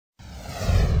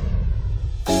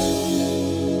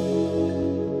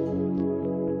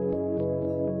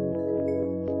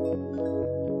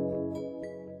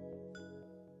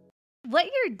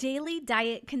your daily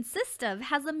diet consists of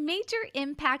has a major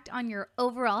impact on your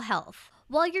overall health.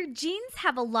 While your genes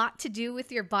have a lot to do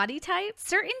with your body type,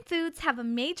 certain foods have a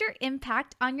major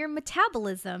impact on your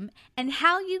metabolism and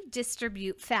how you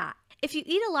distribute fat. If you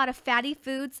eat a lot of fatty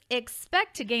foods,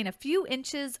 expect to gain a few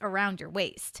inches around your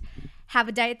waist. Have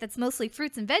a diet that's mostly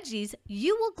fruits and veggies,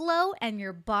 you will glow and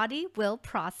your body will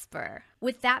prosper.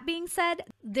 With that being said,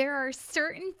 there are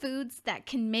certain foods that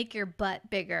can make your butt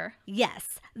bigger.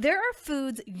 Yes, there are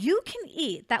foods you can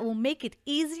eat that will make it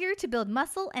easier to build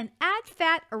muscle and add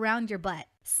fat around your butt.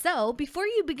 So, before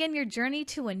you begin your journey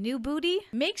to a new booty,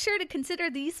 make sure to consider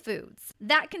these foods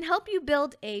that can help you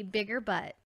build a bigger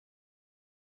butt.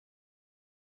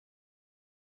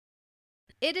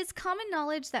 It is common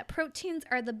knowledge that proteins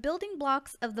are the building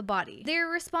blocks of the body. They are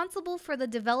responsible for the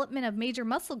development of major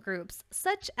muscle groups,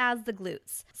 such as the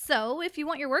glutes. So, if you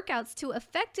want your workouts to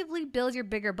effectively build your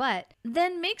bigger butt,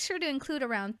 then make sure to include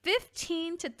around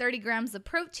 15 to 30 grams of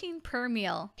protein per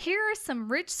meal. Here are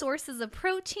some rich sources of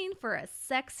protein for a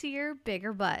sexier,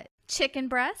 bigger butt. Chicken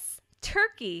breasts,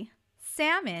 turkey,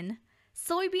 salmon,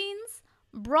 soybeans,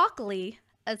 broccoli,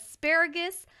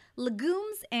 asparagus,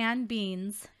 legumes, and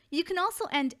beans. You can also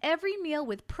end every meal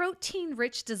with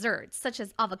protein-rich desserts such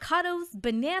as avocados,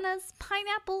 bananas,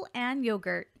 pineapple, and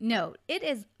yogurt. Note, it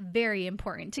is very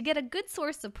important to get a good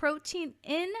source of protein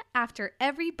in after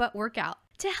every butt workout.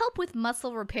 To help with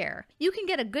muscle repair, you can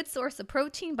get a good source of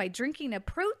protein by drinking a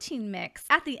protein mix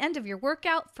at the end of your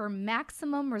workout for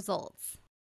maximum results.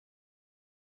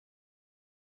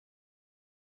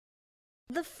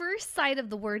 The first sight of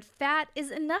the word fat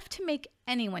is enough to make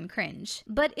anyone cringe.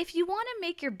 But if you want to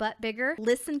make your butt bigger,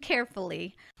 listen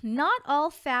carefully. Not all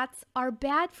fats are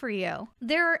bad for you.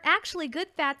 There are actually good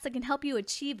fats that can help you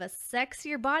achieve a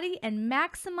sexier body and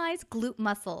maximize glute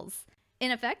muscles.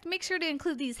 In effect, make sure to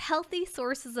include these healthy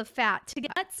sources of fat to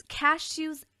get nuts,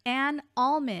 cashews, and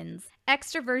almonds,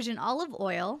 extra virgin olive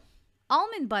oil,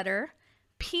 almond butter,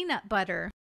 peanut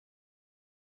butter.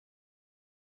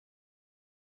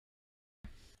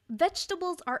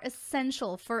 Vegetables are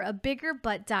essential for a bigger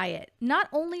butt diet. Not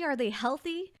only are they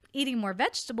healthy, eating more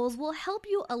vegetables will help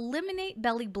you eliminate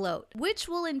belly bloat, which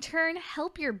will in turn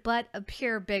help your butt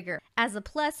appear bigger. As a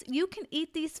plus, you can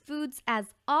eat these foods as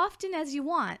often as you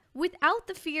want without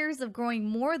the fears of growing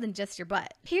more than just your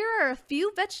butt. Here are a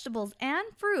few vegetables and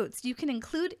fruits you can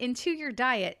include into your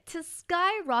diet to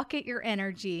skyrocket your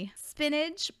energy.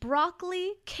 Spinach,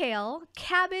 broccoli, kale,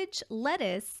 cabbage,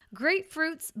 lettuce,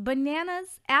 grapefruits,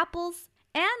 bananas, apples,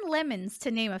 and lemons, to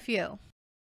name a few.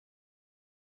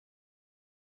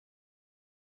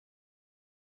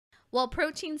 While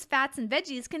proteins, fats, and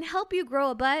veggies can help you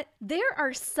grow a butt, there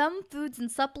are some foods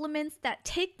and supplements that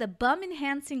take the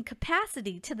bum-enhancing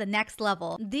capacity to the next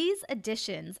level. These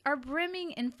additions are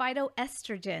brimming in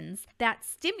phytoestrogens that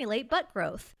stimulate butt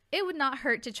growth. It would not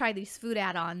hurt to try these food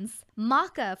add-ons.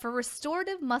 Maca for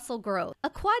restorative muscle growth.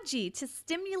 Aquaji to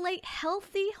stimulate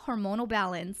healthy hormonal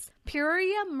balance.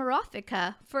 Puria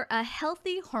mirifica for a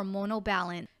healthy hormonal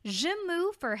balance.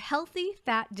 Jimu for healthy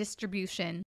fat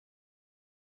distribution.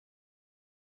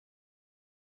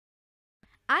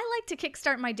 I like to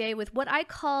kickstart my day with what I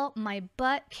call my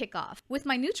butt kickoff. With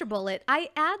my NutriBullet, I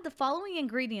add the following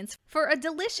ingredients for a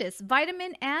delicious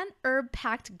vitamin and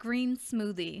herb-packed green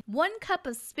smoothie. 1 cup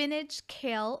of spinach,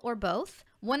 kale, or both,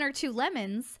 1 or 2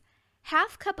 lemons,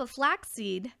 ½ cup of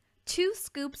flaxseed, 2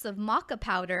 scoops of maca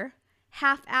powder,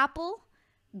 ½ apple,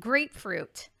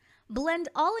 grapefruit. Blend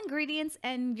all ingredients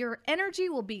and your energy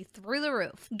will be through the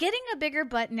roof. Getting a bigger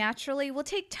butt naturally will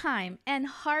take time and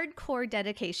hardcore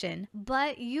dedication,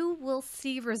 but you will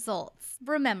see results.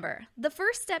 Remember, the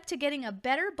first step to getting a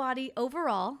better body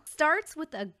overall starts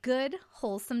with a good,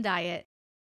 wholesome diet.